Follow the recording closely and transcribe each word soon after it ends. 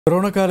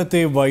കൊറോണക്കാലത്തെ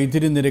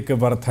വൈദ്യുതി നിരക്ക്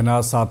വർധന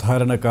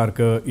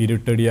സാധാരണക്കാർക്ക്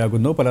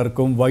ഇരുട്ടടിയാകുന്നു.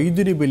 പലർക്കും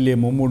വൈദ്യുതി ബില്ല്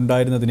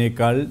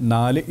മുമ്പുണ്ടായിരുന്നതിനേക്കാൾ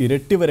 4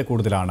 ഇരട്ടി വരെ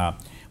കൂടുതലാണ്.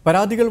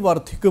 പരാതികൾ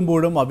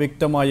വർദ്ധിക്കുമ്പോഴും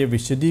അവ്യക്തമായ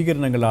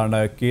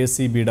വിശദീകരണങ്ങളാണ്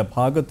KCBയുടെ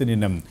ഭാഗത്തു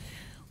നിന്നും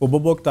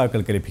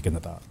ഉപഭോക്താക്കൾക്ക്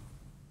ലഭിക്കുന്നത്.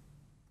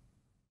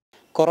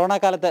 കൊറോണ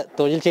കാലത്ത്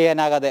തൊഴിൽ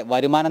ചെയ്യാനാകാതെ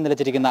വരുമാനം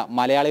നിലച്ചിരിക്കുന്ന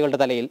മലയാളികളുടെ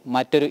തലയിൽ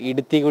മറ്റൊരു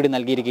ഇടുത്തി കൂടി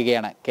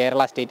നൽകിയിരിക്കുകയാണ്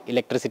Kerala state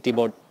electricity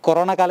board.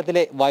 Corona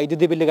കാലത്തിലെ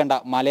വൈദ്യുതി ബില്ല് കണ്ട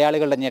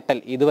മലയാളികളുടെ ഞെട്ടൽ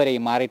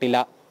ഇതുവരെയും മാറിയിട്ടില്ല.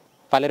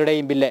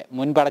 പലരുടെയും ബില്ല്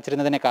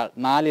മുൻപടച്ചിരുന്നതിനേക്കാൾ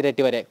 4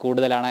 ഇരട്ടി വരെ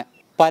കൂടുതലാണ്.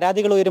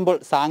 പരാതികൾ ഉയരുമ്പോൾ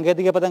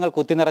സാങ്കേതിക പദങ്ങൾ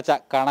കുത്തിനിറച്ച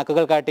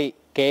കണക്കുകൾ കാട്ടി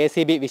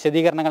KCB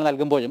വിശദീകരണങ്ങൾ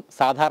നൽകുമ്പോഴും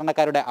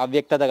സാധാരണക്കാരുടെ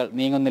അവ്യക്തതകൾ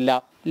നീങ്ങുന്നില്ല.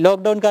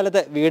 ലോക്ക്ഡൌൺ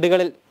കാലത്ത്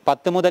വീടുകളിൽ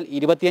 10 മുതൽ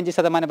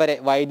 25% വരെ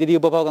വൈദ്യുതി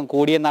ഉപഭോഗം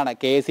കൂടിയെന്നാണ്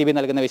KCB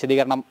നൽകുന്ന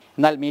വിശദീകരണം.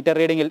 എന്നാൽ മീറ്റർ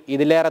റീഡിംഗിൽ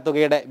ഇതിലേറെ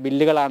തുകയുടെ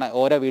ബില്ലുകളാണ്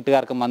ഓരോ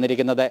വീട്ടുകാർക്കും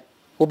വന്നിരിക്കുന്നത്.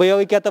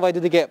 ഉപയോഗിക്കാത്ത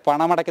വൈദ്യുതിക്ക്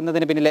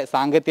പണമടയ്ക്കുന്നതിന് പിന്നിലെ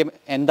സാങ്കത്യം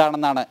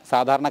എന്താണെന്നാണ്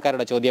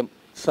സാധാരണക്കാരുടെ ചോദ്യം.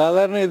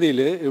 സാധാരണ രീതിയിൽ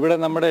ഇവിടെ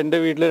എൻ്റെ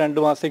വീട്ടിൽ 2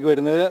 മാസത്തേക്ക്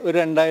വരുന്നത് ഒരു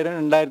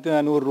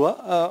 2000-2400 രൂപ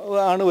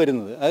ആണ്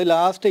വരുന്നത്. അത്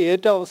ലാസ്റ്റ്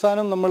ഏറ്റവും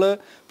അവസാനം നമ്മൾ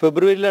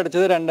ഫെബ്രുവരിയിൽ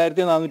അടച്ചത്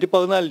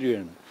 2414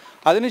 രൂപയാണ്.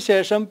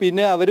 അതിനുശേഷം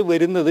പിന്നെ അവർ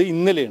വരുന്നത്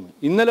ഇന്നലെയാണ്.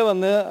 ഇന്നലെ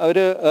വന്ന് അവർ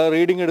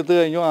റീഡിംഗ് എടുത്തു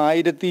കഴിഞ്ഞു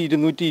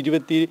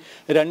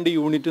 1222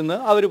 യൂണിറ്റ് എന്ന്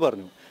അവർ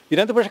പറഞ്ഞു.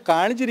 ഇതിനകത്ത് പക്ഷേ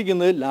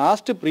കാണിച്ചിരിക്കുന്നത്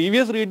ലാസ്റ്റ്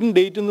പ്രീവിയസ് റീഡിംഗ്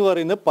ഡേറ്റ് എന്ന്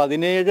പറയുന്നത്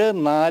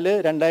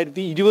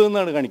 17/4/2020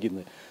 എന്നാണ്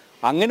കാണിക്കുന്നത്.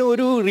 അങ്ങനെ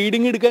ഒരു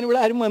റീഡിംഗ് എടുക്കാൻ ഇവിടെ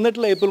ആരും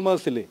വന്നിട്ടില്ല ഏപ്രിൽ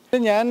മാസത്തിൽ.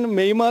 ഞാൻ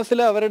മെയ് മാസത്തിൽ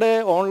അവരുടെ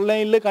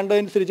ഓൺലൈനിൽ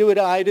കണ്ടതനുസരിച്ച്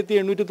ഒരു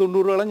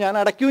 1890 ഞാൻ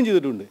അടയ്ക്കുകയും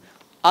ചെയ്തിട്ടുണ്ട്.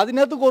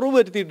 അതിനകത്ത് കുറവ്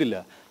വരുത്തിയിട്ടില്ല.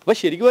 അപ്പോൾ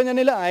ശരിക്കും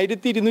പറഞ്ഞാൽ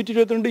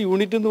 1222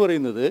 യൂണിറ്റ് എന്ന്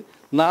പറയുന്നത്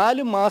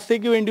 4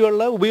 മാസത്തേക്ക്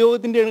വേണ്ടിയുള്ള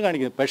ഉപയോഗത്തിൻ്റെയാണ്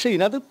കാണിക്കുന്നത്. പക്ഷേ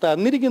ഇതിനകത്ത്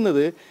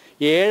തന്നിരിക്കുന്നത്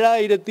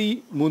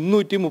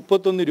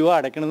 7331 രൂപ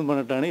അടയ്ക്കണമെന്ന്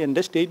പറഞ്ഞിട്ടാണ്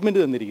എൻ്റെ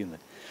സ്റ്റേറ്റ്മെൻറ്റ് തന്നിരിക്കുന്നത്.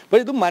 അപ്പോൾ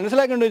ഇത്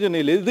മനസ്സിലാക്കേണ്ടത്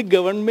വെച്ചിട്ടുണ്ടെങ്കിൽ ഇത്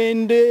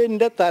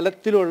ഗവൺമെൻറ്റിൻ്റെ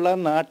തലത്തിലുള്ള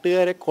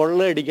നാട്ടുകാരെ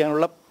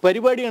കൊള്ളയടിക്കാനുള്ള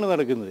പരിപാടിയാണ്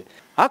നടക്കുന്നത്.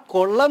 ആ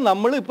കൊള്ള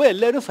നമ്മളിപ്പോൾ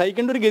എല്ലാവരും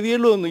സഹിക്കേണ്ട ഒരു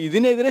ഗതികളിൽ വന്നു.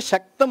 ഇതിനെതിരെ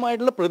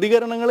ശക്തമായിട്ടുള്ള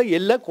പ്രതികരണങ്ങൾ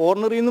എല്ലാ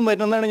കോർണറിൽ നിന്നും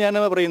വരുന്നതാണ് ഞാൻ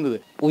പറയുന്നത്.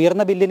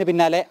 ഉയർന്ന ബില്ലിന്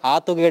പിന്നാലെ ആ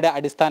തുകയുടെ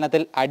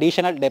അടിസ്ഥാനത്തിൽ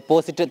അഡീഷണൽ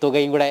ഡെപ്പോസിറ്റ്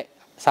തുകയും കൂടെ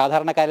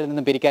സാധാരണക്കാരിൽ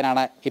നിന്നും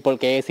പിരിക്കാനാണ് ഇപ്പോൾ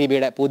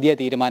KCBയുടെ പുതിയ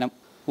തീരുമാനം.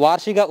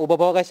 വാർഷിക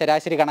ഉപഭോഗ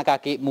ശരാശരി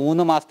കണക്കാക്കി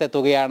 3 മാസത്തെ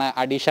തുകയാണ്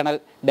അഡീഷണൽ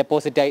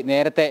ഡെപ്പോസിറ്റായി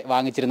നേരത്തെ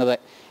വാങ്ങിച്ചിരുന്നത്.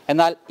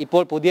 എന്നാൽ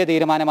ഇപ്പോൾ പുതിയ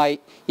തീരുമാനമായി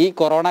ഈ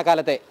കൊറോണ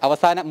കാലത്തെ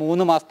അവസാന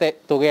 3 മാസത്തെ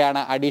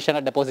തുകയാണ്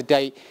അഡീഷണൽ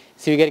ഡെപ്പോസിറ്റായി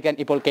സ്വീകരിക്കാൻ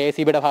ഇപ്പോൾ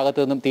KCBയുടെ ഭാഗത്തു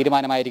നിന്നും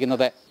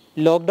തീരുമാനമായിരിക്കുന്നത്.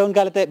 ലോക്ക്ഡൌൺ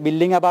കാലത്തെ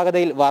ബില്ലിംഗ്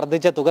അപാകതയിൽ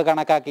വർദ്ധിച്ച തുക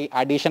കണക്കാക്കി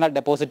അഡീഷണൽ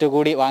ഡെപ്പോസിറ്റ്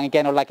കൂടി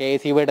വാങ്ങിക്കാനുള്ള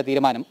KCBയുടെ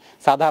തീരുമാനം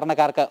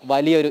സാധാരണക്കാർക്ക്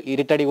വലിയൊരു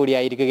ഇരുട്ടടി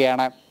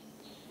കൂടിയായിരിക്കുകയാണ്.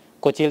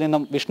 കൊച്ചിയിൽ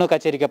നിന്നും വിഷ്ണു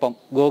കച്ചേരിക്കൊപ്പം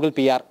ഗൂഗിൾ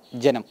PR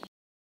ജനം.